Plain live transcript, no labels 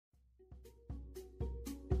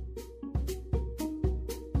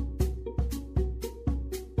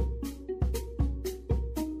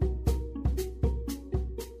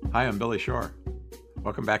Hi, I'm Billy Shore.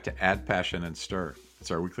 Welcome back to Add Passion and Stir.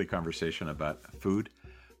 It's our weekly conversation about food,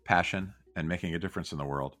 passion, and making a difference in the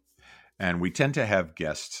world. And we tend to have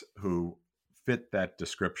guests who fit that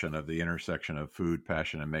description of the intersection of food,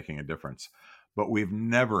 passion, and making a difference. But we've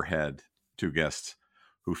never had two guests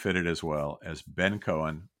who fit it as well as Ben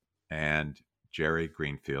Cohen and Jerry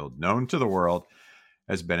Greenfield, known to the world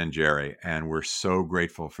as Ben and Jerry. And we're so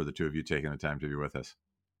grateful for the two of you taking the time to be with us.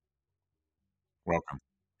 Welcome.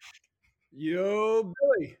 Yo,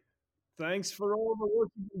 Billy, thanks for all the work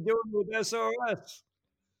you've been doing with SRS.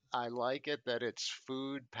 I like it that it's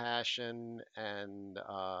food, passion, and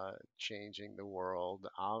changing the world.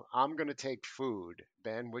 I'm going to take food.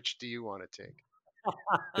 Ben, which do you want to take?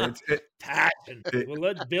 It's, it, Passion. it, We'll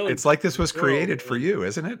let Billy it's like take this was control, created for man. you,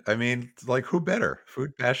 isn't it? I mean, like who better?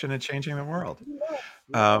 Food, passion, and changing the world. Yeah,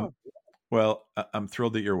 yeah. Um, well, I'm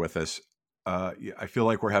thrilled that you're with us. I feel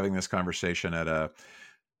like we're having this conversation at a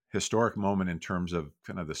historic moment in terms of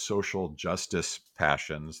kind of the social justice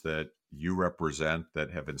passions that you represent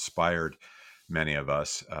that have inspired many of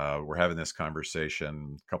us. We're having this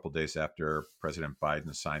conversation a couple days after President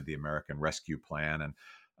Biden signed the American Rescue Plan, and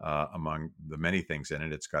among the many things in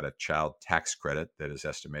it, it's got a child tax credit that is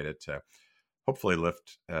estimated to hopefully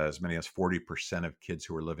lift as many as 40% of kids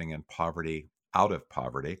who are living in poverty out of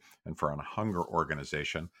poverty. And for a hunger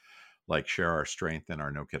organization like Share Our Strength and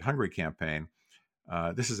our No Kid Hungry campaign,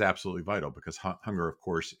 this is absolutely vital because hunger, of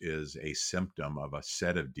course, is a symptom of a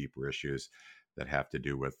set of deeper issues that have to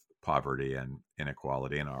do with poverty and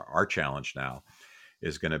inequality. And our challenge now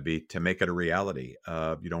is going to be to make it a reality.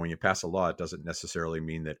 When you pass a law, it doesn't necessarily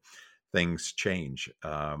mean that things change.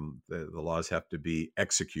 The laws have to be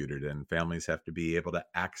executed, and families have to be able to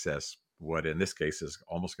access what, in this case, is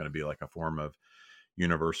almost going to be like a form of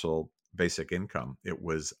universal basic income. It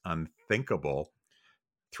was unthinkable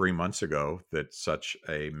 3 months ago that such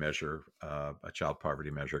a measure, a child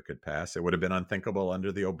poverty measure, could pass. It would have been unthinkable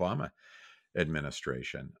under the Obama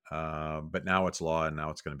administration. But now it's law, and now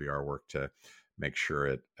it's going to be our work to make sure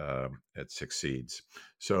it succeeds.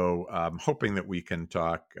 So I'm hoping that we can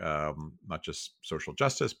talk not just social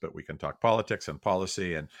justice, but we can talk politics and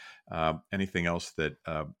policy and anything else that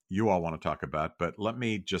you all want to talk about. But let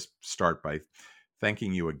me just start by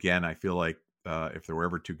thanking you again. I feel like if there were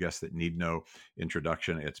ever two guests that need no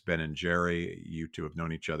introduction, it's Ben and Jerry. You two have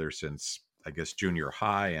known each other since, I guess, junior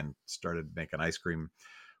high and started making ice cream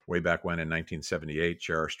way back when in 1978.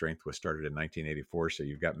 Share Our Strength was started in 1984, so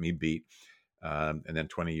you've got me beat. And then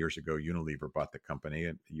 20 years ago, Unilever bought the company,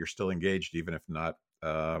 and you're still engaged, even if not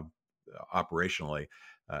operationally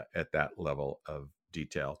at that level of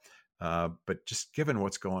detail. But just given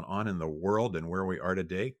what's going on in the world and where we are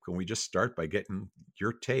today, can we just start by getting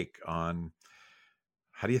your take on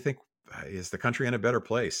how do you think is the country in a better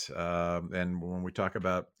place? And when we talk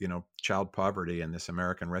about child poverty and this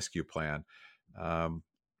American Rescue Plan,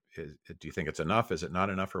 do you think it's enough? Is it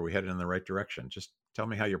not enough? Are we headed in the right direction? Just tell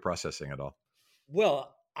me how you're processing it all.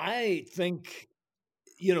 Well, I think,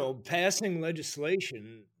 passing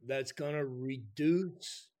legislation that's going to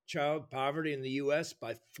reduce child poverty in the U.S.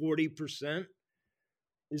 by 40%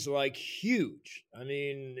 is like huge. I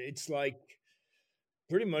mean, it's like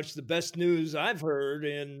pretty much the best news I've heard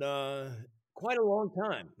in quite a long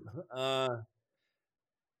time. Uh,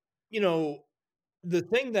 you know, the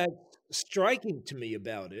thing that's striking to me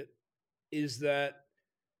about it is that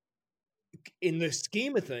in the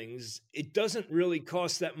scheme of things, it doesn't really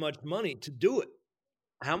cost that much money to do it.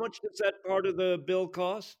 How much does that part of the bill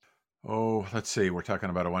cost? Oh, let's see. We're talking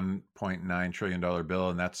about a $1.9 trillion bill,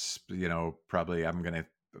 and that's probably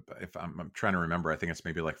if I'm trying to remember, I think it's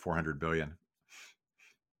maybe like 400 billion,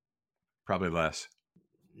 probably less.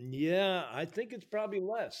 Yeah, I think it's probably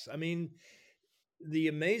less. I mean, the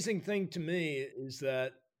amazing thing to me is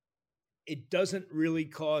that it doesn't really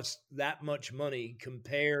cost that much money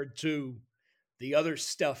compared to the other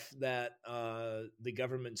stuff that the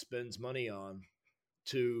government spends money on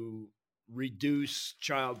to reduce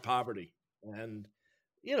child poverty. And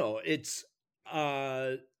uh, it's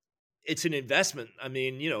an investment. I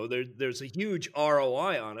mean, there's a huge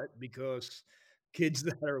ROI on it because kids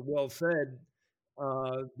that are well fed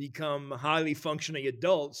become highly functioning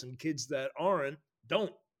adults, and kids that aren't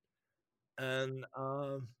don't. And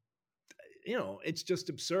it's just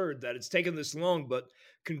absurd that it's taken this long. But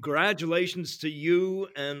congratulations to you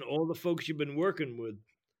and all the folks you've been working with,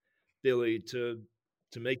 Billy, to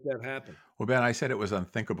make that happen. Well, Ben, I said it was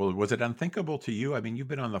unthinkable. Was it unthinkable to you? I mean, you've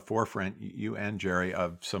been on the forefront, you and Jerry,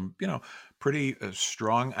 of some, pretty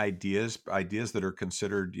strong ideas that are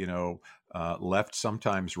considered, left,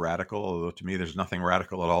 sometimes radical. Although to me, there's nothing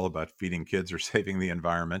radical at all about feeding kids or saving the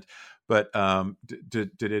environment. But did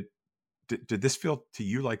this feel to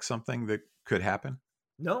you like something that could happen?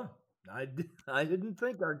 No, I didn't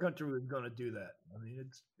think our country was going to do that. I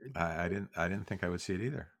mean, I didn't think I would see it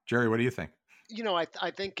either. Jerry, what do you think?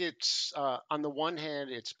 I think it's on the one hand,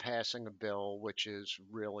 it's passing a bill, which is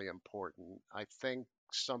really important. I think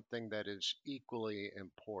something that is equally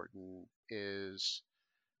important is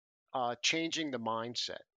changing the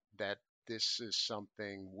mindset that this is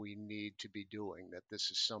something we need to be doing, that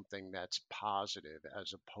this is something that's positive,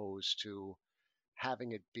 as opposed to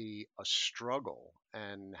having it be a struggle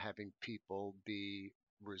and having people be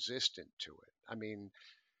resistant to it. I mean,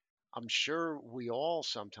 I'm sure we all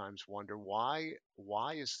sometimes wonder why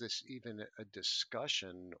is this even a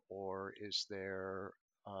discussion, or is there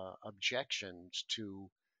objections to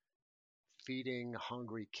feeding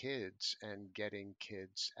hungry kids and getting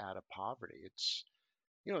kids out of poverty? It's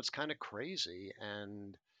kind of crazy.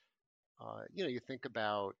 And you think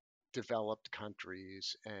about developed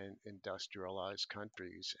countries and industrialized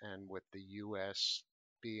countries, and with the U.S.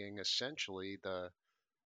 being essentially the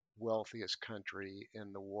wealthiest country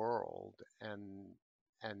in the world, and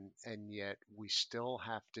yet we still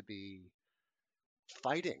have to be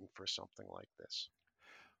fighting for something like this.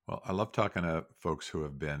 Well, I love talking to folks who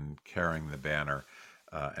have been carrying the banner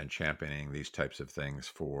and championing these types of things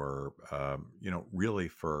for, really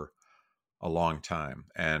for a long time.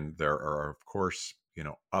 And there are, of course,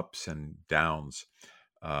 ups and downs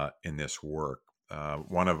in this work.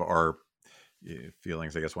 One of our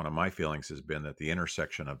feelings, I guess one of my feelings has been that the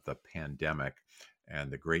intersection of the pandemic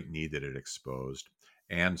and the great need that it exposed,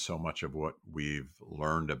 and so much of what we've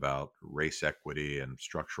learned about race equity and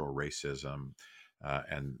structural racism,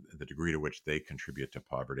 and the degree to which they contribute to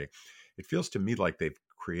poverty, it feels to me like they've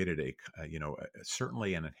created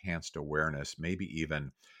certainly an enhanced awareness, maybe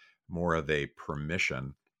even more of a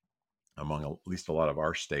permission among at least a lot of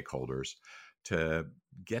our stakeholders to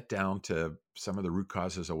get down to some of the root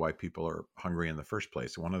causes of why people are hungry in the first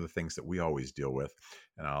place. One of the things that we always deal with,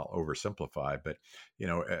 and I'll oversimplify, but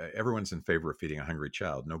everyone's in favor of feeding a hungry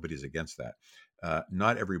child. Nobody's against that.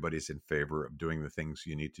 Not everybody's in favor of doing the things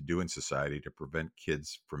you need to do in society to prevent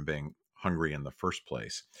kids from being hungry in the first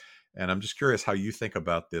place. And I'm just curious how you think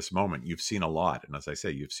about this moment. You've seen a lot. And as I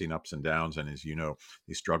say, you've seen ups and downs. And as you know,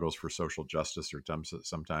 these struggles for social justice are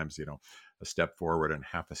sometimes, a step forward and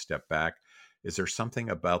half a step back. Is there something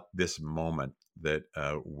about this moment that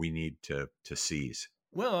we need to seize?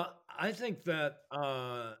 well, I think that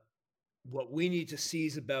what we need to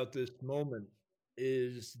seize about this moment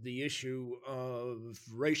is the issue of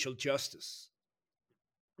racial justice.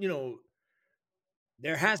 You know,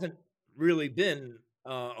 there hasn't really been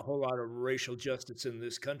a whole lot of racial justice in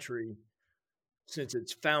this country since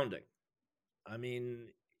its founding. I mean,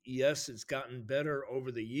 yes, it's gotten better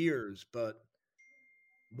over the years, but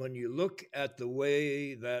when you look at the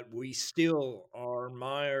way that we still are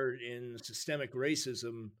mired in systemic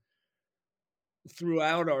racism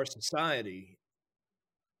throughout our society,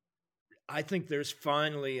 I think there's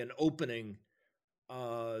finally an opening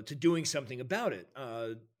to doing something about it,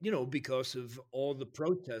 because of all the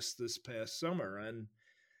protests this past summer. And,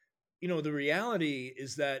 the reality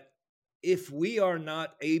is that if we are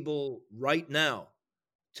not able right now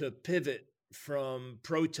to pivot from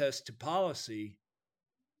protest to policy,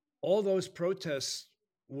 all those protests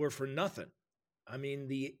were for nothing. I mean,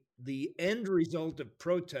 the end result of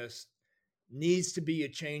protest needs to be a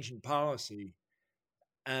change in policy.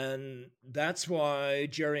 And that's why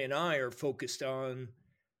Jerry and I are focused on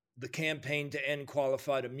the campaign to end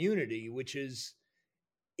qualified immunity, which is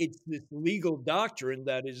it's this legal doctrine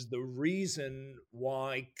that is the reason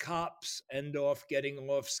why cops end off getting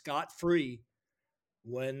off scot-free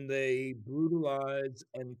when they brutalize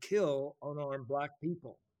and kill unarmed Black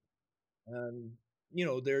people. And,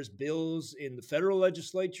 there's bills in the federal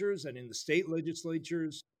legislatures and in the state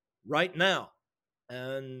legislatures right now.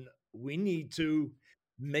 And we need to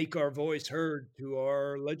make our voice heard to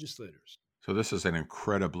our legislators. So this is an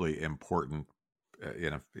incredibly important,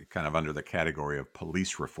 kind of under the category of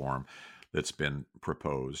police reform that's been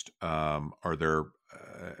proposed. Are there,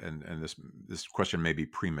 and this question may be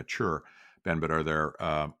premature, Ben, but are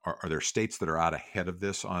there states that are out ahead of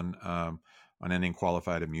this on ending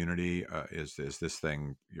qualified immunity? Is this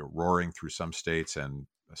thing roaring through some states and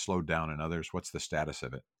slowed down in others? What's the status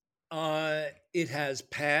of it? It has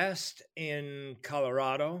passed in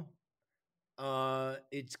Colorado.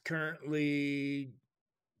 It's currently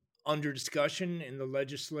under discussion in the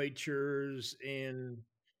legislatures in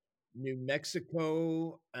New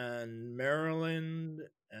Mexico and Maryland,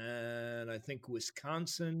 and I think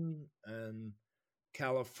Wisconsin and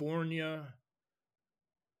California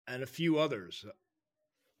and a few others.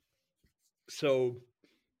 So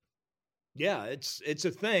yeah, it's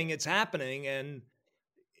a thing, it's happening, and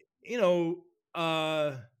you know,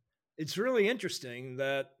 it's really interesting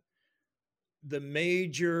that the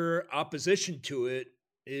major opposition to it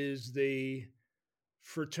is the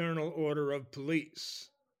Fraternal Order of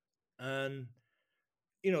Police. And,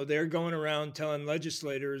 they're going around telling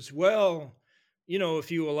legislators, well,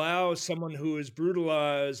 if you allow someone who is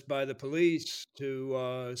brutalized by the police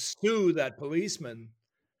to sue that policeman,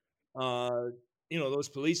 uh, those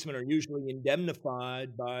policemen are usually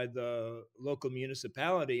indemnified by the local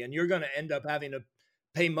municipality, and you're going to end up having to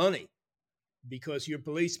pay money because your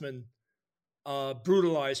policeman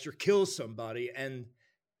brutalized or killed somebody, and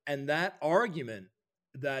that argument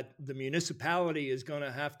that the municipality is going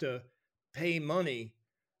to have to pay money,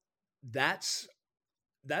 that's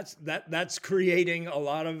creating a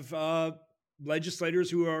lot of legislators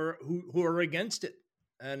who are against it,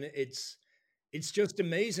 and it's just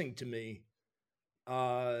amazing to me,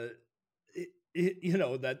 that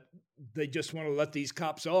they just want to let these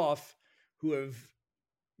cops off who have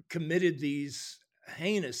committed these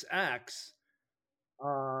heinous acts,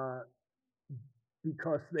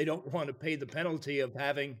 because they don't want to pay the penalty of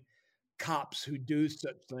having cops who do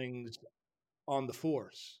such things on the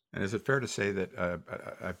force. And is it fair to say that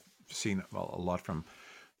I've seen a lot from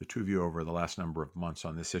the two of you over the last number of months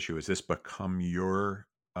on this issue? Has this become your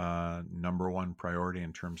number one priority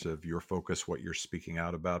in terms of your focus, what you're speaking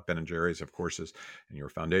out about? Ben and Jerry's, of course, and your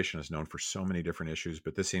foundation is known for so many different issues,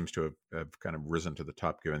 but this seems to have kind of risen to the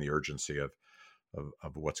top given the urgency of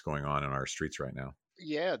what's going on in our streets right now.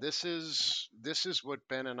 Yeah, this is what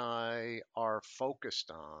Ben and I are focused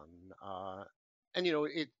on, and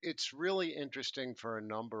it's really interesting for a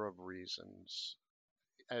number of reasons.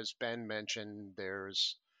 As Ben mentioned,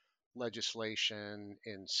 there's legislation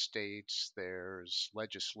in states, there's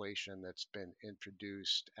legislation that's been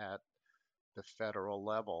introduced at the federal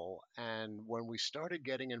level. And when we started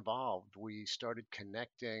getting involved, we started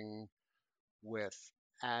connecting with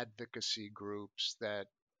advocacy groups that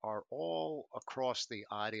are all across the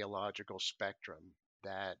ideological spectrum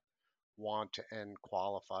that want to end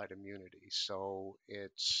qualified immunity. So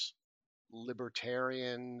it's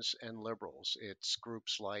libertarians and liberals, it's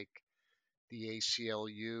groups like the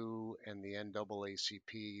ACLU and the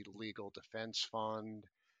NAACP Legal Defense Fund,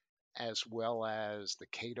 as well as the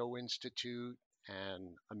Cato Institute and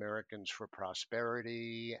Americans for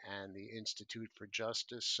Prosperity and the Institute for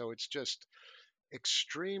Justice. So it's just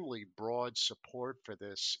extremely broad support for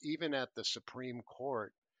this. Even at the Supreme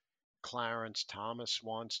Court, Clarence Thomas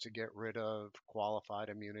wants to get rid of qualified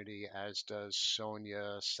immunity, as does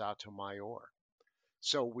Sonia Sotomayor.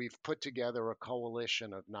 So we've put together a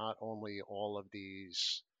coalition of not only all of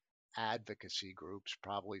these advocacy groups,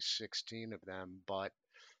 probably 16 of them, but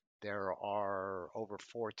there are over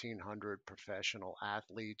 1,400 professional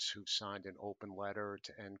athletes who've signed an open letter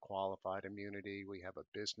to end qualified immunity. We have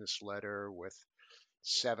a business letter with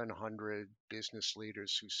 700 business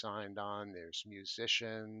leaders who signed on. There's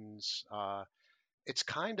musicians. It's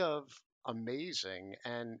kind of amazing,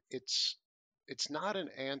 and it's not an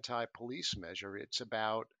anti-police measure. It's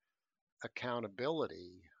about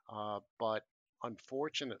accountability. But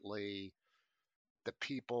unfortunately, the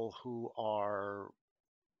people who are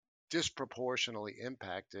disproportionately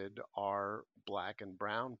impacted are black and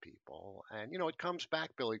brown people. And, it comes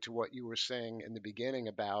back, Billy, to what you were saying in the beginning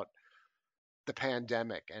about the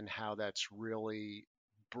pandemic and how that's really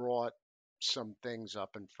brought some things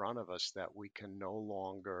up in front of us that we can no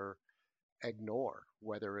longer ignore,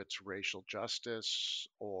 whether it's racial justice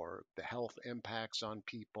or the health impacts on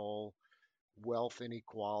people, wealth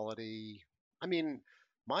inequality. I mean,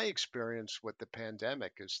 my experience with the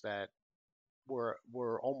pandemic is that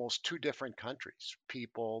we're almost two different countries.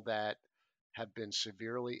 People that have been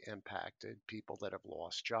severely impacted, people that have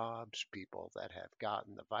lost jobs, people that have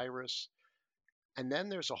gotten the virus. And then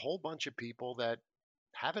there's a whole bunch of people that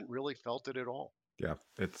haven't really felt it at all. Yeah,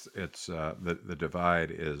 it's the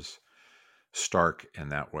divide is stark in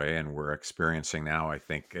that way, and we're experiencing now, I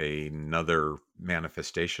think, another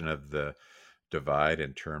manifestation of the divide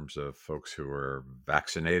in terms of folks who are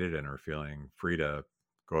vaccinated and are feeling free to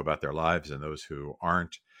go about their lives, and those who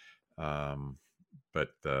aren't. But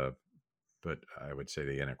I would say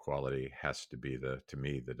the inequality has to be to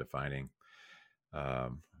me, the defining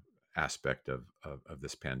aspect of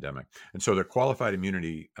this pandemic. And so the qualified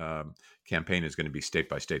immunity campaign is going to be state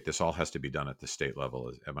by state. This all has to be done at the state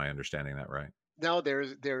level. Am I understanding that right? No,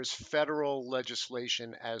 there's federal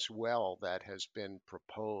legislation as well that has been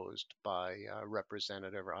proposed by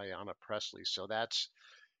Representative Ayanna Pressley. So that's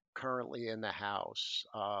currently in the House.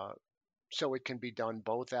 So it can be done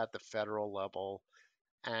both at the federal level,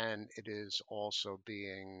 and it is also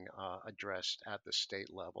being addressed at the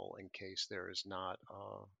state level in case there is not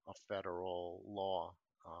a federal law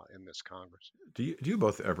in this Congress. Do you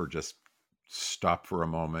both ever just stop for a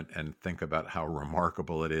moment and think about how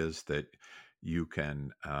remarkable it is that you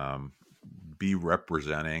can be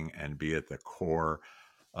representing and be at the core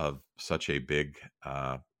of such a big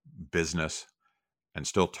business and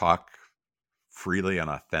still talk freely and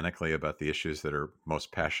authentically about the issues that are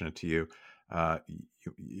most passionate to you?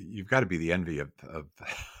 You've got to be the envy of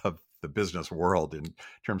the business world in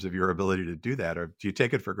terms of your ability to do that. Or do you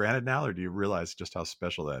take it for granted now, or do you realize just how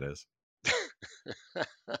special that is?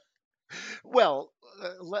 Well,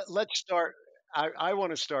 let's start. I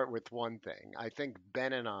want to start with one thing. I think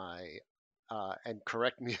Ben and I, and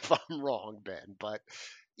correct me if I'm wrong, Ben, but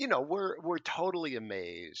we're totally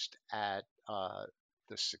amazed at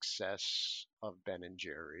the success of Ben and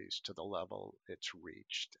Jerry's to the level it's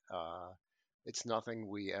reached. It's nothing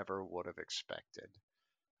we ever would have expected,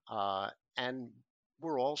 and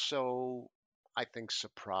we're also, I think,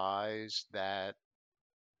 surprised that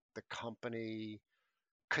the company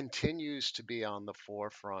continues to be on the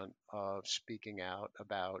forefront of speaking out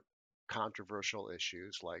about controversial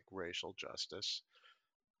issues like racial justice.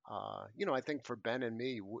 I think for Ben and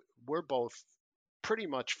me, we're both pretty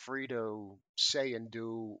much free to say and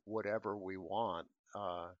do whatever we want.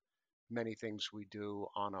 Many things we do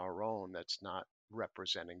on our own that's not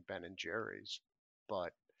representing Ben and Jerry's,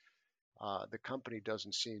 but the company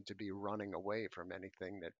doesn't seem to be running away from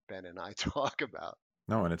anything that Ben and I talk about.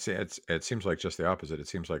 No, and it seems like just the opposite. It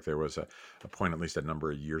seems like there was a point, at least a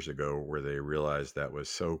number of years ago, where they realized that was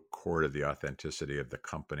so core to the authenticity of the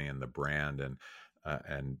company and the brand, and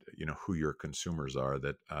who your consumers are,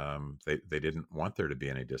 that they didn't want there to be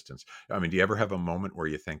any distance. I mean, do you ever have a moment where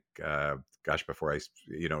you think, gosh, before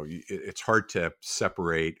it's hard to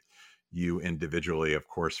separate you individually, of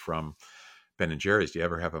course, from Ben and Jerry's? Do you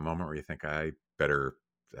ever have a moment where you think, I better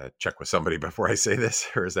check with somebody before I say this,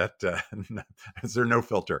 or is that is there no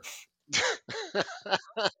filter?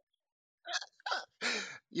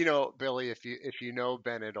 Billy, if you know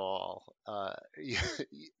Ben at all,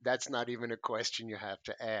 that's not even a question you have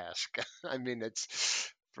to ask. I mean,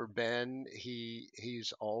 it's for Ben.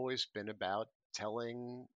 He's always been about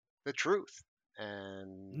telling the truth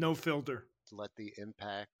and No filter. let the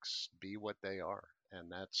impacts be what they are,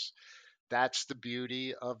 and that's the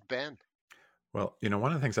beauty of Ben. Well,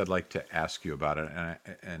 one of the things I'd like to ask you about it,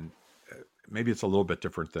 and maybe it's a little bit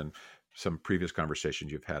different than some previous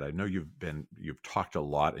conversations you've had. I know you've talked a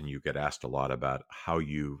lot and you get asked a lot about how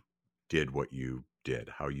you did what you did,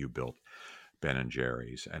 how you built Ben and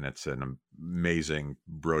Jerry's, and it's an amazing,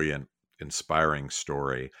 brilliant, inspiring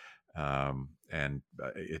story, and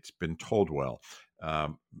it's been told well.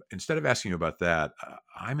 Instead of asking you about that,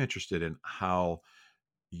 I'm interested in how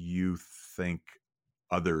you think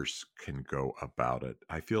others can go about it.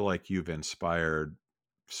 I feel like you've inspired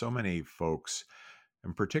so many folks,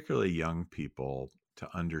 and particularly young people, to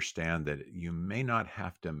understand that it may not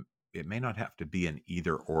have to be an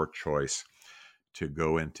either or choice to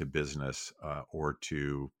go into business, or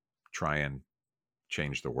to try and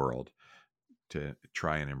change the world, to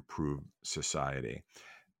try and improve society.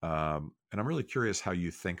 And I'm really curious how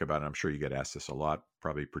you think about it. I'm sure you get asked this a lot,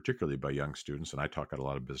 probably particularly by young students. And I talk at a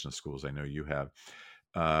lot of business schools. I know you have.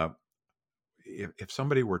 Uh, if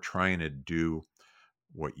somebody were trying to do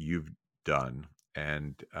what you've done,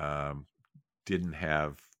 and didn't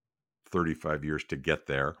have 35 years to get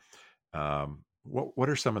there, what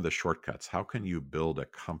are some of the shortcuts? How can you build a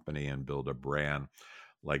company and build a brand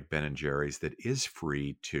like Ben and Jerry's that is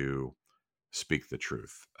free to speak the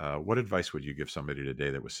truth? What advice would you give somebody today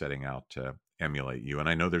that was setting out to emulate you? And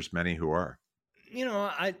I know there's many who are.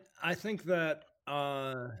 I think that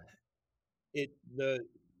it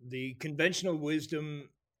the conventional wisdom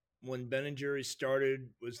when Ben and Jerry started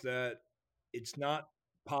was that it's not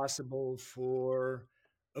possible for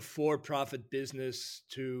a for-profit business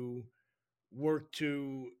to work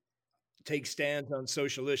to take stands on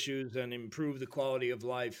social issues and improve the quality of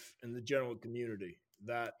life in the general community.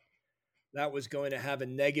 That was going to have a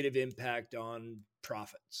negative impact on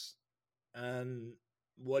profits. And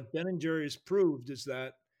what Ben and Jerry's proved is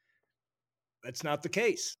that that's not the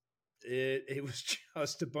case. It was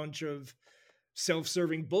just a bunch of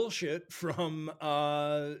self-serving bullshit from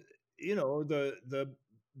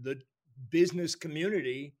the business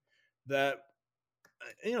community that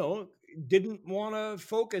didn't want to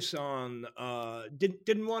focus on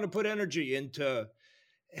didn't want to put energy into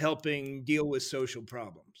helping deal with social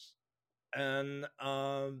problems. And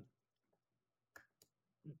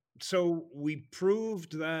so we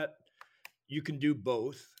proved that you can do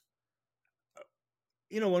both.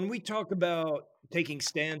 When we talk about taking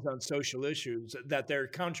stands on social issues, that they're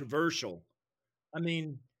controversial, I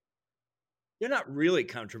mean, they're not really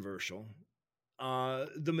controversial.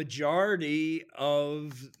 The majority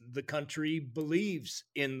of the country believes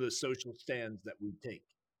in the social stands that we take.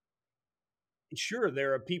 Sure,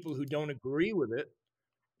 there are people who don't agree with it,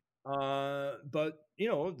 but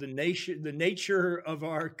the nature of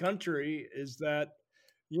our country is that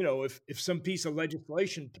if some piece of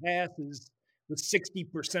legislation passes with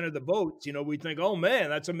 60% of the votes, we think, oh man,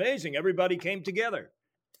 that's amazing, everybody came together.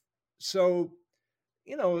 So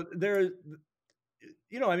there,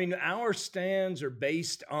 I mean, our stands are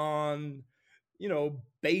based on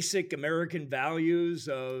basic American values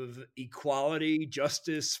of equality,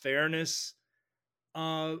 justice, fairness.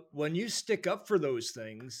 When you stick up for those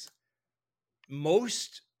things,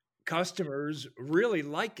 most customers really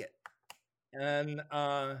like it. And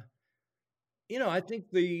I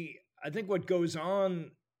think what goes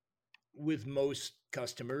on with most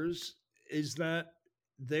customers is that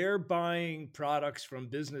they're buying products from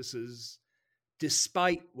businesses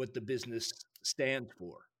despite what the business stands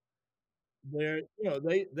for.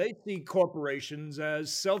 They see corporations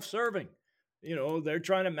as self-serving. They're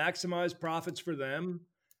trying to maximize profits for them,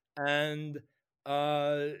 and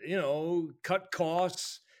cut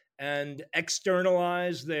costs and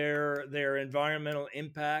externalize their environmental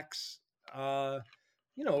impacts.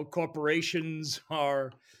 Corporations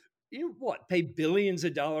are pay billions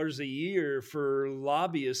of dollars a year for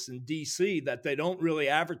lobbyists in DC that they don't really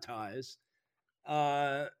advertise.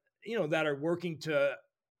 That are working to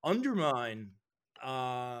undermine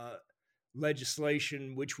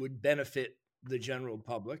legislation which would benefit the general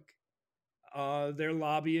public. They're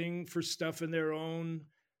lobbying for stuff in their own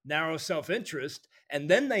narrow self-interest, and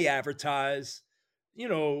then they advertise,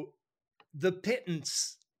 the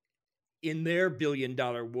pittance in their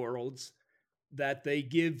billion-dollar worlds that they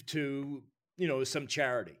give to, some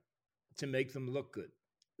charity to make them look good.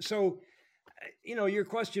 So, your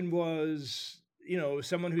question was,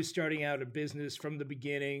 someone who's starting out a business from the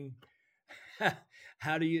beginning,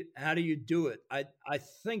 how do you do it? I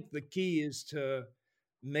think the key is to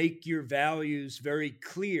make your values very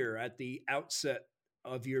clear at the outset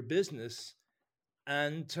of your business,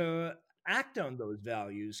 and to act on those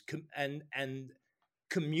values and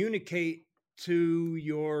communicate to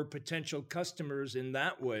your potential customers in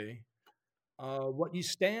that way what you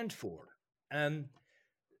stand for, and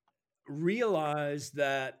realize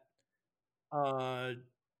that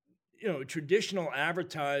traditional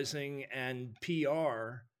advertising and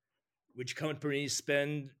PR, which companies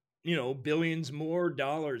spend billions more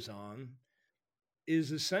dollars on,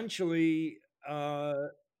 is essentially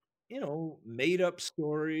made up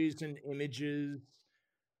stories and images,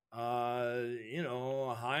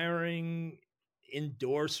 hiring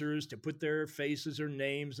endorsers to put their faces or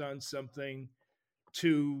names on something,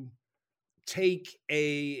 to take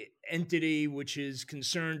a entity which is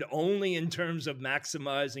concerned only in terms of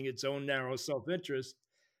maximizing its own narrow self-interest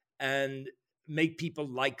and make people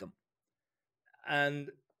like them.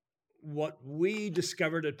 And what we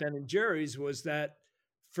discovered at Ben & Jerry's was that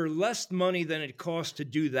for less money than it costs to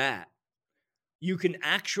do that, you can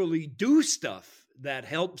actually do stuff that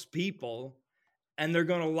helps people, and they're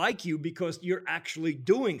going to like you because you're actually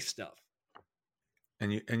doing stuff.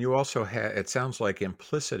 And you also had, it sounds like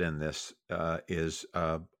implicit in this is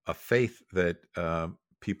a faith that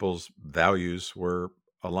people's values were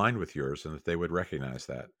aligned with yours, and that they would recognize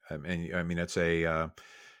that. I mean, it's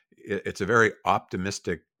a very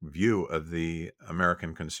optimistic view of the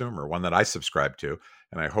American consumer, one that I subscribe to,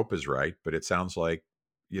 and I hope is right. But it sounds like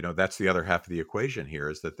that's the other half of the equation here,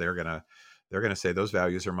 is that they're gonna say those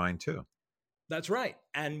values are mine too. That's right.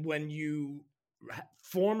 And when you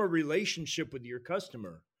form a relationship with your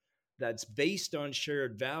customer that's based on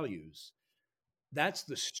shared values, that's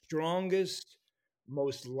the strongest,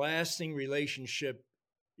 most lasting relationship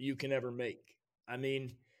you can ever make. I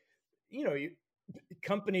mean,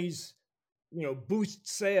 companies, boost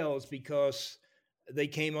sales because they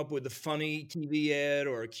came up with a funny TV ad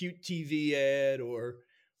or a cute TV ad or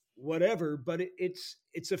whatever, but it's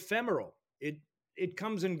ephemeral. It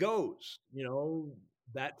comes and goes.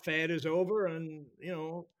 That fad is over, and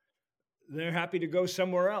they're happy to go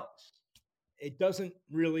somewhere else. It doesn't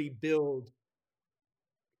really build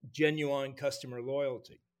genuine customer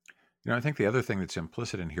loyalty. I think the other thing that's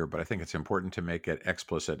implicit in here, but I think it's important to make it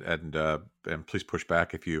explicit, and please push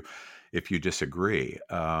back if you disagree.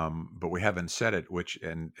 But we haven't said it, which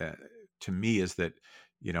and to me is that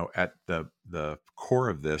at the core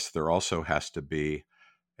of this, there also has to be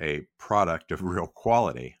a product of real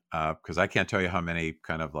quality. Because I can't tell you how many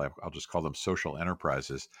kind of like I'll just call them social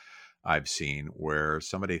enterprises I've seen where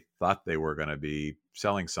somebody thought they were going to be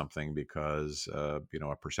selling something because a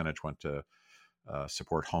percentage went to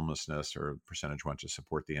support homelessness or a percentage went to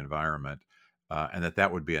support the environment, and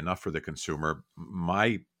that would be enough for the consumer.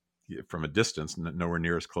 From a distance, nowhere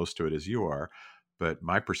near as close to it as you are, but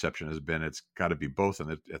my perception has been it's got to be both,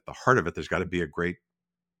 and at the heart of it, there's got to be a great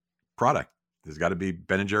product. There's got to be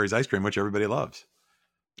Ben and Jerry's ice cream, which everybody loves.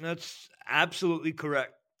 That's absolutely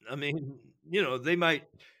correct. I mean, they might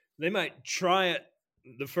try it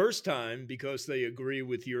the first time because they agree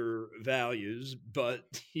with your values, but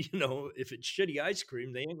if it's shitty ice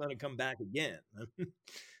cream, they ain't going to come back again.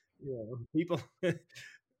 People,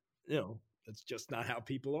 that's just not how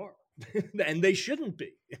people are, and they shouldn't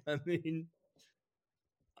be. I mean,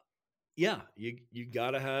 yeah, you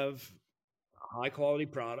got to have high quality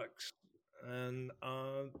products and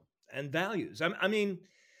values. I mean,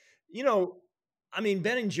 you know,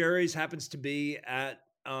 Ben and Jerry's happens to be at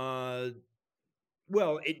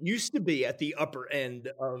well, it used to be at the upper end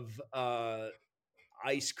of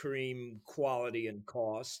ice cream quality and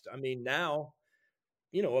cost. I mean, now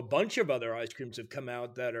a bunch of other ice creams have come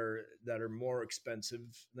out that are more expensive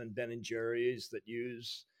than Ben and Jerry's that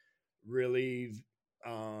use really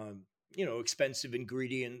expensive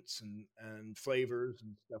ingredients and flavors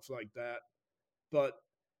and stuff like that. But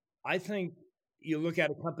I think you look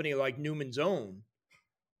at a company like Newman's Own,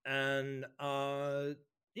 and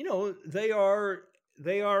they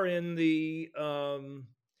are in the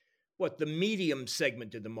the medium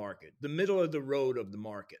segment of the market, the middle of the road of the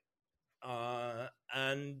market,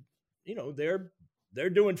 and they're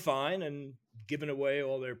doing fine and giving away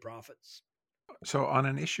all their profits. So on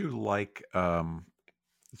an issue like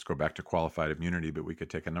let's go back to qualified immunity, but we could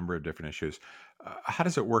take a number of different issues. How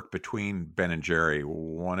does it work between Ben and Jerry?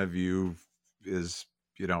 One of you is,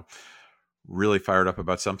 you know, really fired up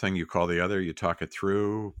about something. You call the other, you talk it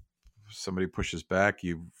through. Somebody pushes back.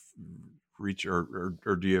 You reach, or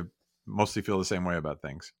do you mostly feel the same way about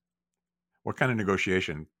things? What kind of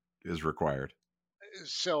negotiation is required?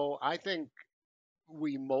 So I think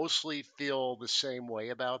we mostly feel the same way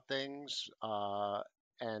about things.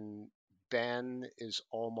 And Ben is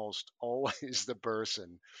almost always the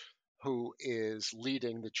person who is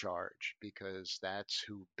leading the charge because that's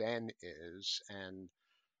who Ben is. And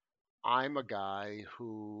I'm a guy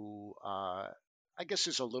who I guess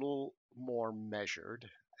is a little more measured,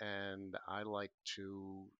 and I like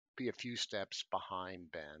to be a few steps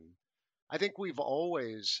behind Ben. I think we've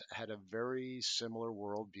always had a very similar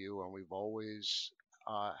worldview, and we've always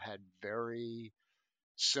had very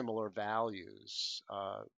similar values.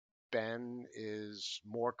 Ben is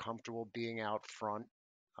more comfortable being out front.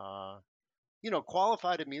 Uh,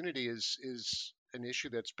 Qualified immunity is an issue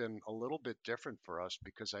that's been a little bit different for us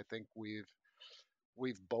because I think we've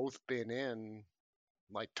both been in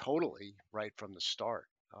like totally right from the start,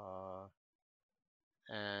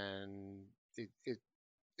 and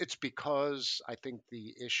it's because I think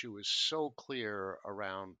the issue is so clear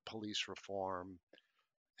around police reform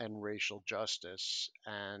and racial justice,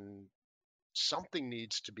 and something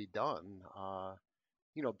needs to be done.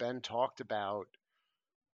 Ben talked about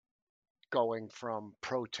going from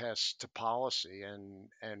protest to policy, and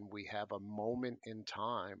we have a moment in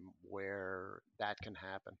time where that can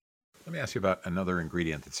happen. Let me ask you about another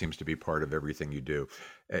ingredient that seems to be part of everything you do.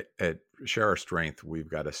 At Share Our Strength, we've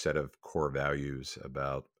got a set of core values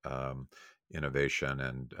about innovation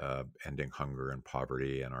and ending hunger and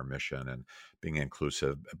poverty and our mission and being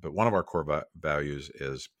inclusive. But one of our core values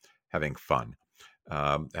is having fun.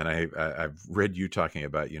 And I've read you talking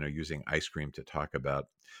about using ice cream to talk about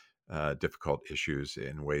difficult issues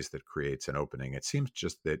in ways that creates an opening. It seems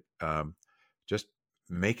just that just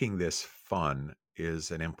making this fun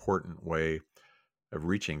is an important way of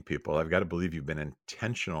reaching people. I've got to believe you've been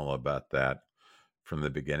intentional about that from the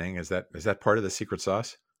beginning. Is that part of the secret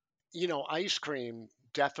sauce? Ice cream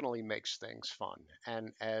definitely makes things fun.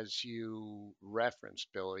 And as you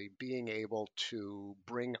referenced, Billy, being able to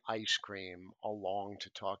bring ice cream along to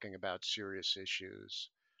talking about serious issues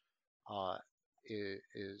uh,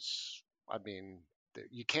 is, I mean,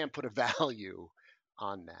 you can't put a value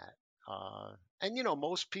on that.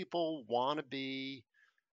 Most people want to be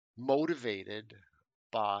motivated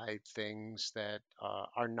by things that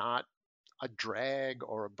are not a drag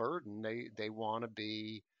or a burden. They want to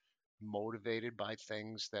be motivated by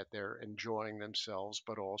things that they're enjoying themselves,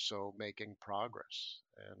 but also making progress.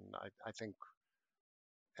 And I think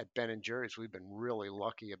at Ben and Jerry's, we've been really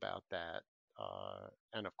lucky about that.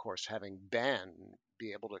 And of course, having Ben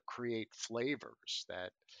be able to create flavors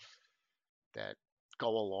that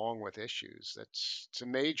go along with issues. It's a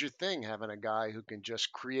major thing having a guy who can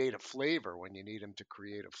just create a flavor when you need him to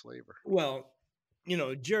create a flavor. Well,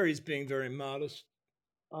 Jerry's being very modest.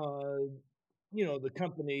 Uh, the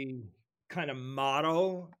company kind of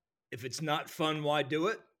motto, if it's not fun, why do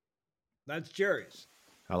it? That's Jerry's.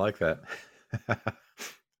 I like that.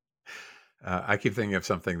 I keep thinking of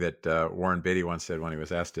something that Warren Beatty once said when he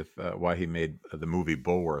was asked if why he made the movie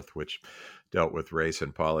Bulworth, which dealt with race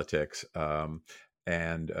and politics,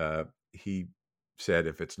 and he said,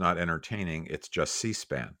 "If it's not entertaining, it's just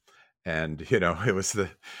C-SPAN." And it was the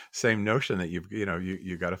same notion that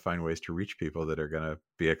you got to find ways to reach people that are going to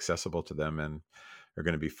be accessible to them and are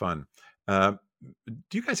going to be fun. Uh,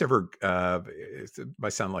 do you guys ever? It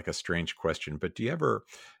might sound like a strange question, but do you ever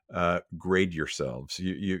grade yourselves?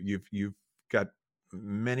 You've got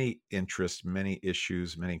many interests, many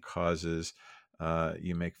issues, many causes.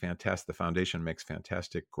 You make fantastic. The foundation makes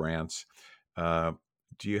fantastic grants. Uh,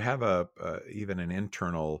 do you have even an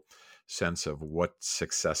internal sense of what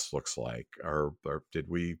success looks like, or did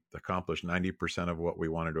we accomplish 90% of what we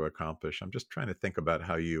wanted to accomplish? I'm just trying to think about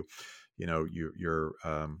how you've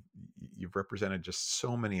represented just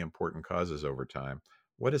so many important causes over time.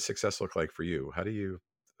 What does success look like for you? How do you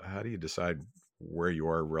decide where you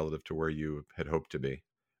are relative to where you had hoped to be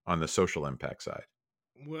on the social impact side?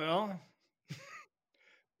 Well,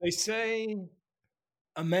 they say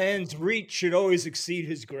a man's reach should always exceed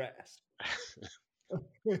his grasp.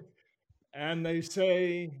 And they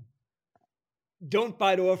say, don't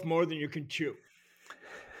bite off more than you can chew.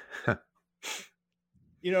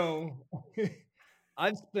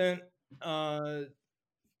 I've spent,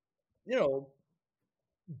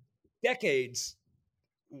 decades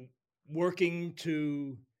working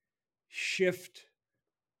to shift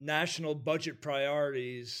national budget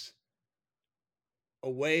priorities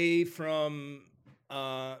away from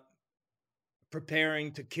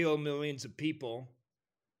preparing to kill millions of people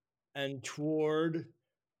and toward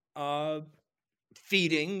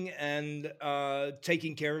feeding and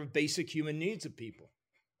taking care of basic human needs of people.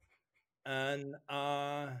 And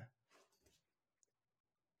I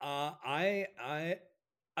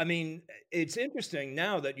mean, it's interesting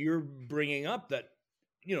now that you're bringing up that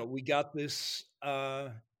we got this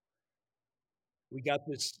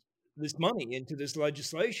money into this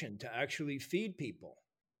legislation to actually feed people.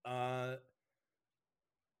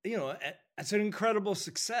 It's an incredible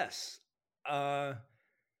success. But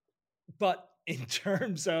in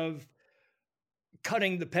terms of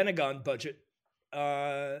cutting the Pentagon budget,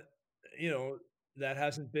 that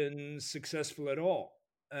hasn't been successful at all.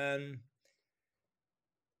 And,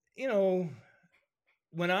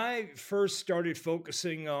 when I first started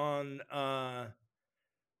focusing on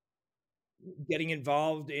getting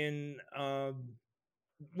involved in,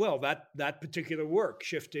 that particular work,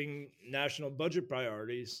 shifting national budget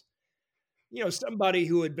priorities, somebody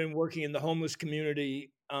who had been working in the homeless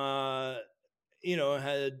community, had,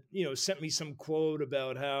 sent me some quote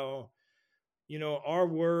about how, our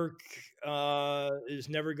work is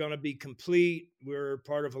never going to be complete. We're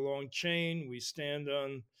part of a long chain. We stand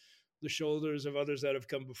on the shoulders of others that have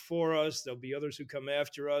come before us. There'll be others who come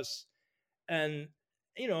after us. And,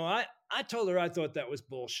 I told her I thought that was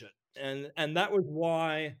bullshit. And that was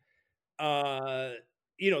why, the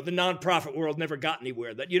nonprofit world never got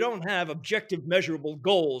anywhere, that you don't have objective measurable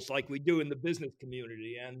goals like we do in the business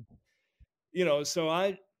community. And, so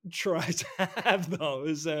I tried to have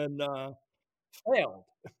those and failed.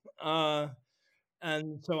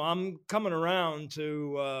 And so I'm coming around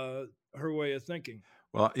to her way of thinking.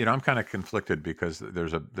 Well, I'm kind of conflicted because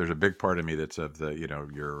there's a big part of me that's of the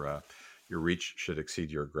your reach should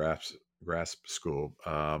exceed your grasp school.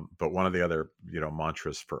 But one of the other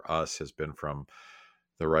mantras for us has been from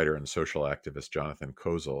the writer and social activist Jonathan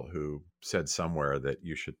Kozol, who said somewhere that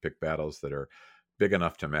you should pick battles that are big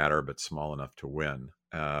enough to matter but small enough to win.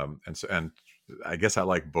 And I guess I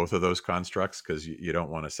like both of those constructs because you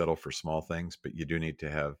don't want to settle for small things, but you do need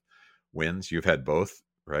to have wins. You've had both,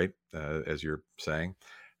 right? As you're saying,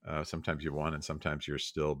 sometimes you won and sometimes you're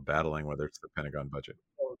still battling, whether it's the Pentagon budget.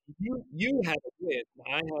 You had a win,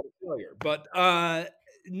 I had a failure. But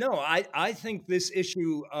no, I think this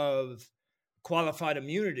issue of qualified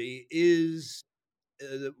immunity is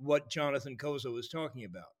what Jonathan Kozol was talking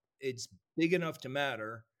about. It's big enough to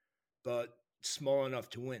matter, but small enough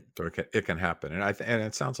to win. So it can happen, and and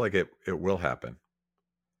it sounds like it will happen,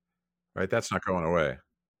 right? That's not going away.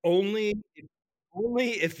 Only, only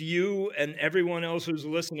if you and everyone else who's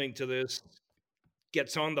listening to this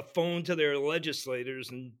gets on the phone to their legislators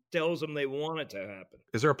and tells them they want it to happen.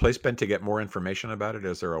 Is there a place, Ben, to get more information about it?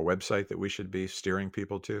 Is there a website that we should be steering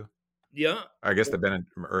people to? Yeah. I guess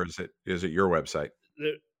or is it your website?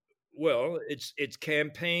 Well, it's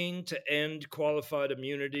campaign to end qualified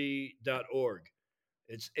immunity.org.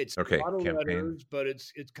 It's a Okay, lot of campaign. letters, but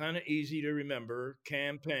it's kind of easy to remember.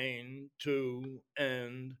 Campaign to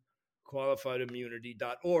end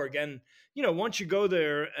qualifiedimmunity.org. And once you go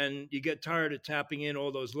there and you get tired of tapping in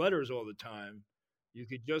all those letters all the time, you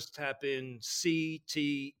could just tap in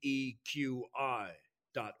cteqi.org.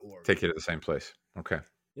 Take you to the same place. Okay.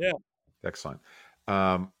 Yeah. Excellent.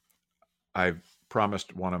 I've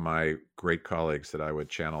promised one of my great colleagues that I would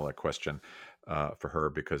channel a question for her,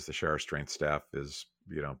 because the Share Our Strength staff is,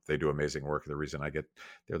 they do amazing work. They're the reason I get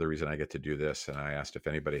to do this. And I asked if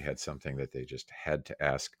anybody had something that they just had to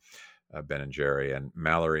ask Ben and Jerry. And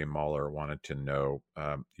Mallory Mahler wanted to know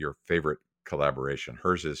your favorite collaboration.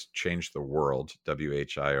 Hers is Change the World,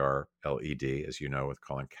 WHIRLED, as you know, with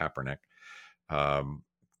Colin Kaepernick.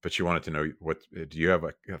 But you wanted to know, do you have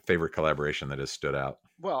a favorite collaboration that has stood out?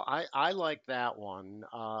 Well, I like that one.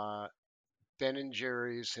 Ben and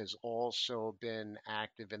Jerry's has also been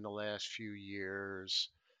active in the last few years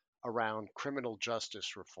around criminal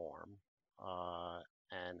justice reform,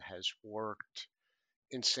 and has worked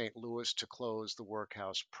in St. Louis to close the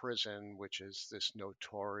workhouse prison, which is this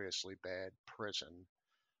notoriously bad prison.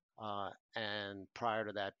 And prior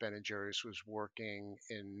to that, Ben and Jerry's was working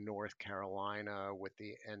in North Carolina with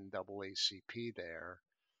the NAACP there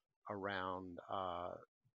around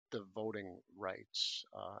the voting rights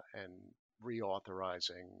and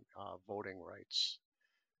reauthorizing voting rights.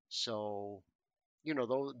 So,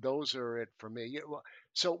 those are it for me.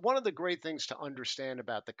 So, one of the great things to understand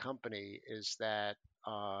about the company is that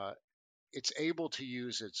it's able to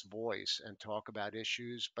use its voice and talk about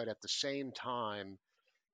issues, but at the same time,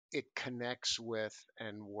 it connects with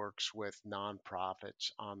and works with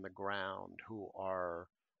nonprofits on the ground who are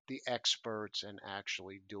the experts and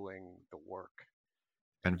actually doing the work.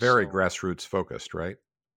 And And very so, grassroots focused, right?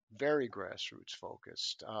 very grassroots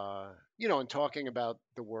focused. And talking about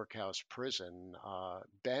the workhouse prison,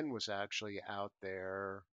 Ben was actually out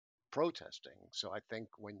there protesting. So I think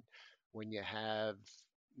when you have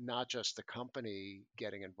not just the company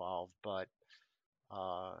getting involved, but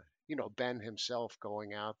Ben himself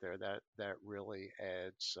going out there, that really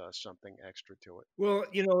adds something extra to it. Well,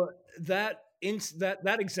 that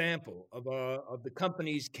example of the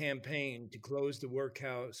company's campaign to close the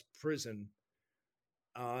workhouse prison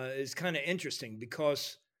is kind of interesting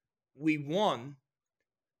because we won.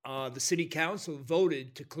 The city council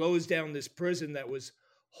voted to close down this prison that was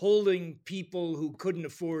holding people who couldn't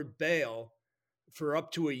afford bail for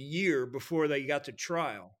up to a year before they got to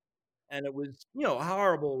trial, and it was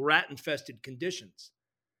horrible rat infested conditions.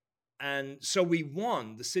 And so we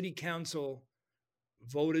won. The city council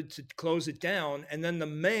voted to close it down, and then the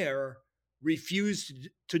mayor refused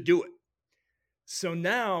to do it. So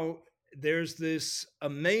now there's this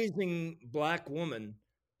amazing Black woman,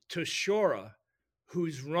 Toshora,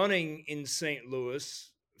 who's running in St.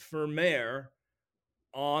 Louis for mayor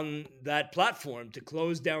on that platform to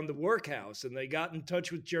close down the workhouse. And they got in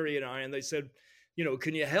touch with Jerry and I, and they said,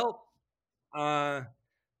 can you help?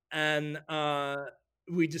 And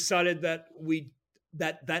we decided that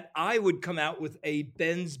I would come out with a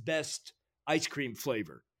Ben's Best ice cream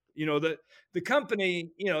flavor. The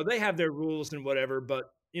company, they have their rules and whatever,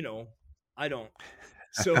 but I don't.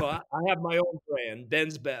 So I have my own brand,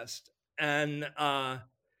 Ben's Best, and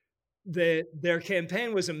their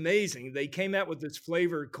campaign was amazing. They came out with this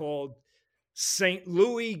flavor called St.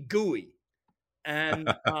 Louis Gooey,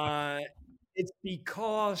 and it's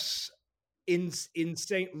because in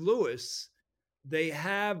St. Louis they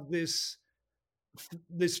have this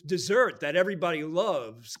dessert that everybody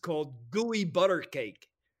loves called gooey butter cake,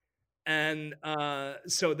 and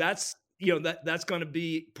so that's that's going to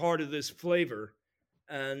be part of this flavor,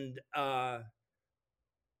 and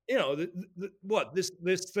what this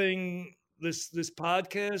thing this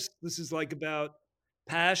podcast, this is like about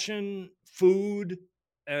passion, food,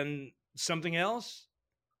 and something else.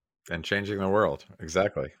 And changing the world.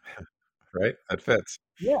 Exactly. Right? That fits.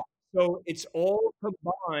 Yeah. So it's all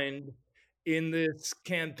combined in this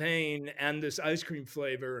campaign and this ice cream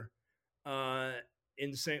flavor uh,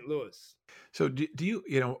 in St. Louis. So do you,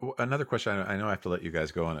 another question, I know I have to let you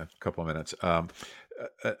guys go in a couple of minutes.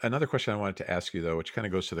 Another question I wanted to ask you, though, which kind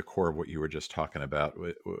of goes to the core of what you were just talking about,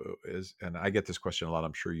 is, and I get this question a lot,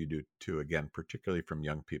 I'm sure you do too, again, particularly from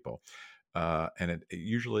young people. And it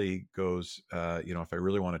usually goes, if I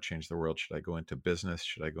really want to change the world, should I go into business?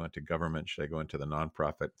 Should I go into government? Should I go into the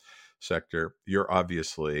nonprofit sector? You're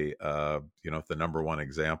obviously, the number one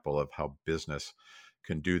example of how business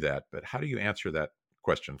can do that. But how do you answer that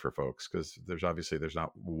question for folks? Because there's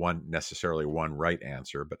not necessarily one right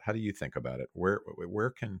answer. But how do you think about it? Where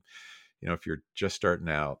can if you're just starting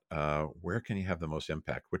out, where can you have the most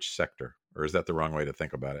impact? Which sector? Or is that the wrong way to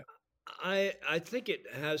think about it? I think it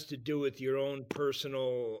has to do with your own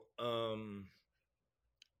personal,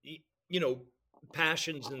 y- you know,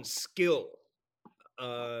 passions and skill.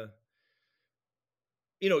 Uh,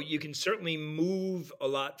 you can certainly move a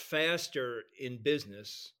lot faster in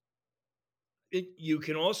business. You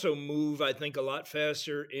can also move, I think, a lot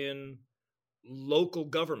faster in local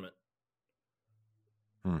government.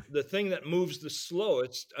 Hmm. The thing that moves the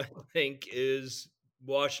slowest, I think, is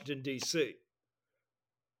Washington, D.C.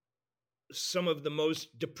 Some of the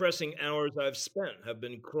most depressing hours I've spent have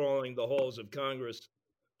been crawling the halls of Congress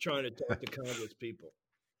trying to talk to Congress people.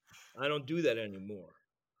 I don't do that anymore.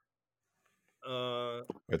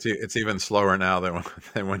 It's even slower now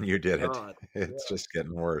than when you did it. God, It's yeah, just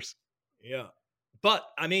getting worse. yeah. But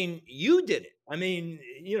I mean, you did it. I mean,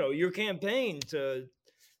 your campaign to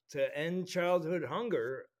end childhood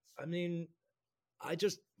hunger. I mean, I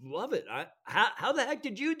just love it. How the heck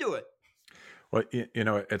did you do it? Well,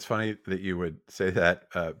 it's funny that you would say that,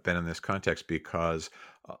 Ben, in this context, because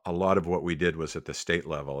a lot of what we did was at the state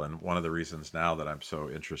level. And one of the reasons now that I'm so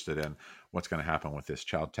interested in what's going to happen with this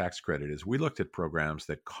child tax credit is we looked at programs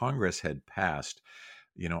that Congress had passed,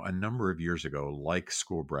 a number of years ago, like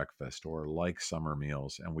school breakfast or like summer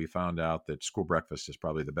meals. And we found out that school breakfast is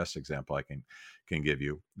probably the best example I can give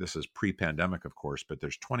you. This is pre-pandemic, of course, but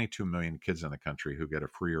there's 22 million kids in the country who get a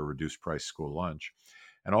free or reduced price school lunch.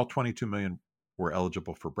 And all 22 million were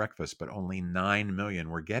eligible for breakfast, but only 9 million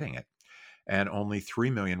were getting it. And only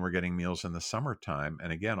 3 million were getting meals in the summertime.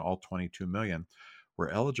 And again, all 22 million were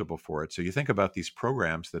eligible for it. So you think about these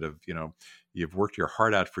programs that you've worked your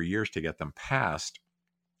heart out for years to get them passed.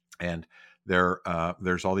 And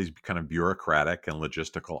there's all these kind of bureaucratic and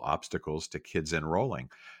logistical obstacles to kids enrolling.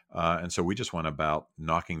 And so we just went about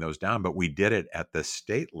knocking those down, but we did it at the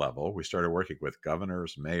state level. We started working with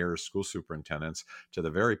governors, mayors, school superintendents, to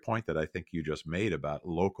the very point that I think you just made about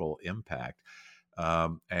local impact. We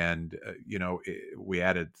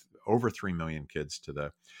added over 3 million kids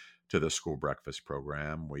to the school breakfast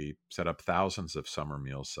program. We set up thousands of summer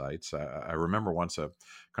meal sites. I remember once a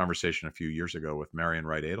conversation a few years ago with Marian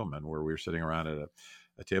Wright Edelman, where we were sitting around at a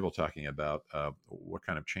table talking about what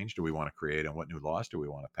kind of change do we want to create and what new laws do we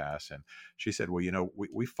want to pass. And she said, well,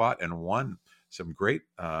 we fought and won some great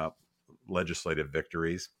legislative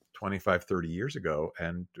victories 25, 30 years ago.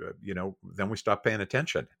 And, then we stopped paying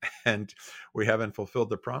attention and we haven't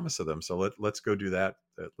fulfilled the promise of them. So let's go do that,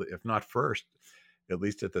 if not first, at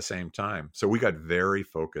least at the same time. So we got very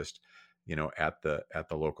focused, at the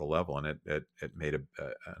local level, and it made an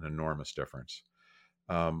enormous difference.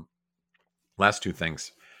 Last two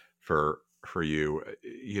things for you.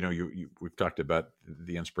 We've talked about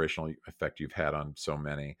the inspirational effect you've had on so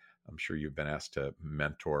many. I'm sure you've been asked to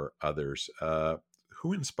mentor others.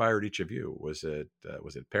 Who inspired each of you? Was it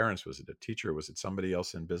parents? Was it a teacher? Was it somebody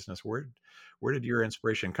else in business? Where did your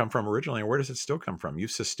inspiration come from originally, and where does it still come from?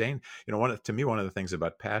 You've sustained. One of the things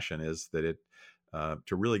about passion is that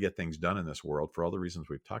to really get things done in this world, for all the reasons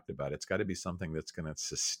we've talked about, it's got to be something that's going to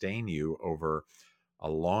sustain you over a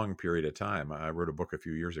long period of time. I wrote a book a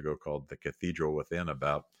few years ago called The Cathedral Within,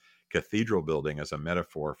 about cathedral building as a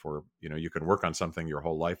metaphor for, you can work on something your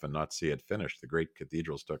whole life and not see it finished. The great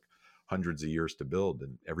cathedrals took hundreds of years to build,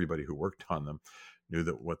 and everybody who worked on them knew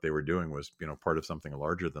that what they were doing was, part of something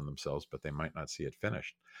larger than themselves, but they might not see it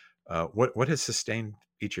finished. What has sustained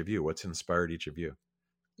each of you? What's inspired each of you?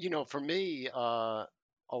 For me, a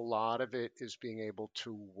lot of it is being able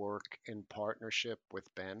to work in partnership with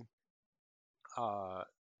Ben. Uh,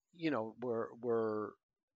 we're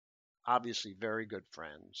obviously very good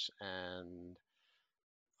friends, and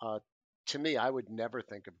uh, to me, I would never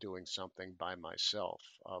think of doing something by myself.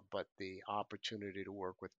 But the opportunity to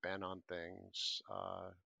work with Ben on things,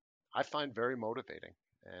 I find very motivating.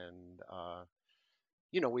 And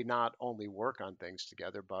we not only work on things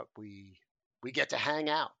together, but we get to hang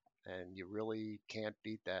out, and you really can't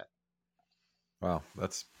beat that. Wow,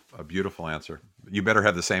 that's a beautiful answer. You better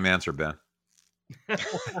have the same answer, Ben.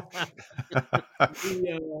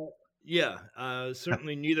 Yeah,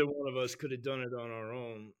 certainly neither one of us could have done it on our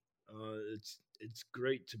own. It's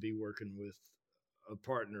great to be working with a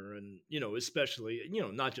partner, and especially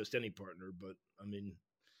not just any partner, but I mean,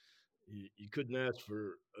 you couldn't ask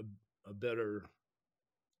for a better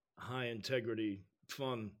high integrity,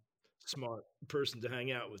 fun, smart person to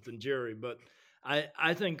hang out with than Jerry. But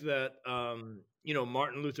I think that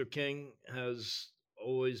Martin Luther King has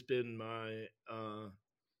always been my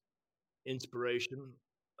inspiration.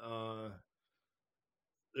 Uh,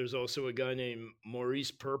 there's also a guy named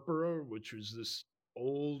Maurice Purpura, which was this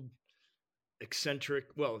old eccentric.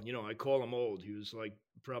 Well, I call him old. He was like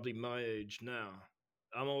probably my age now.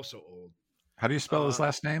 I'm also old. How do you spell his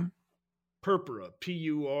last name? Purpura,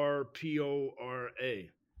 Purpora.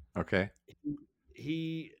 Okay.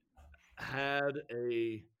 He had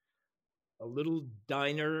a little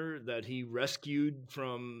diner that he rescued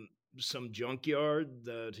from some junkyard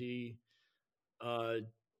that he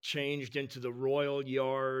changed into the Royal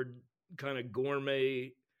Yard kind of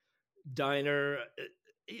gourmet diner.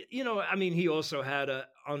 He also had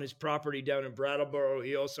on his property down in Brattleboro,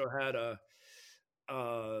 he also had an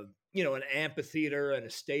amphitheater and a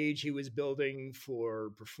stage he was building for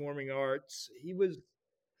performing arts. He was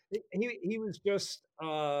just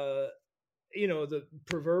the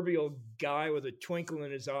proverbial guy with a twinkle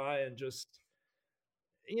in his eye, and just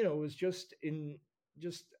was just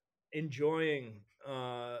enjoying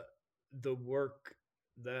the work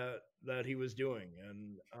that he was doing,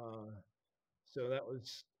 and so that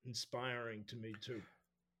was inspiring to me too.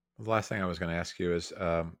 The last thing I was going to ask you is,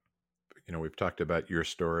 we've talked about your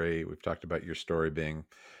story. We've talked about your story being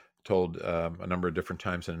told a number of different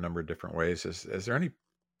times in a number of different ways. Is there any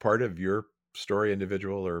part of your story,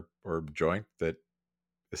 individual or joint, that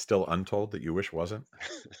is still untold that you wish wasn't?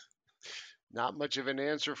 Not much of an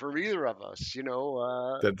answer from either of us,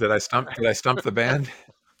 Did I stump the band?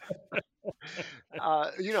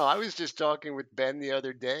 I was just talking with Ben the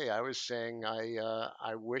other day. I was saying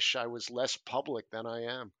I wish I was less public than I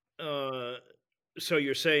am. So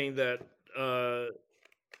you're saying that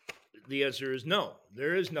the answer is no.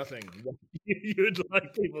 There is nothing you'd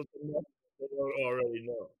like people to know that they don't already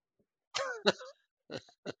know.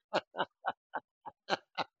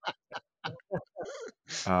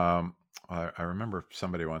 I remember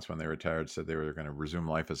somebody once, when they retired, said they were going to resume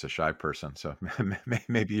life as a shy person. So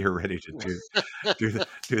maybe you're ready to do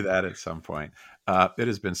that at some point. It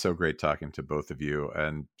has been so great talking to both of you,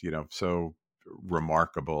 and so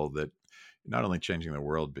remarkable that not only changing the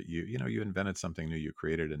world, but you invented something new. You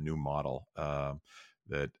created a new model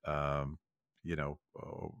that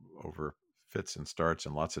over fits and starts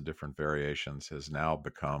and lots of different variations has now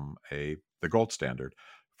become the gold standard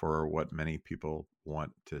for what many people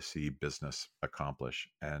want to see business accomplish.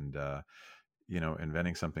 And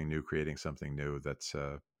inventing something new, creating something new, that's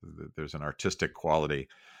there's an artistic quality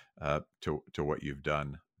to what you've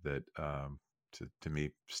done that to me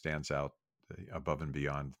stands out above and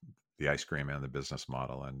beyond the ice cream and the business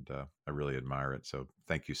model, and I really admire it. So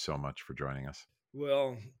thank you so much for joining us.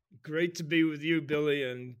 Well, great to be with you, Billy,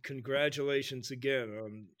 and congratulations again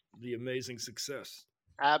on the amazing success.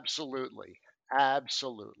 Absolutely.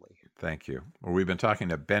 Thank you. Well, we've been talking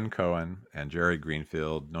to Ben Cohen and Jerry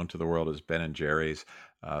Greenfield, known to the world as Ben and Jerry's.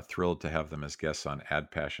 Thrilled to have them as guests on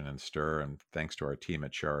Add Passion and Stir, and thanks to our team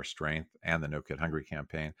at Share Our Strength and the No Kid Hungry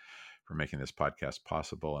campaign for making this podcast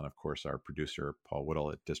possible, and of course our producer Paul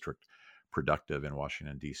Whittle at District Productive in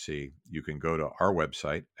Washington, D.C. You can go to our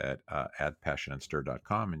website at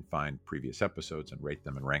addpassionandstir.com and find previous episodes and rate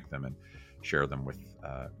them and rank them and share them with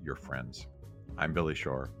your friends. I'm Billy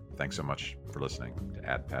Shore. Thanks so much for listening to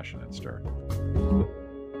Add Passion and Stir.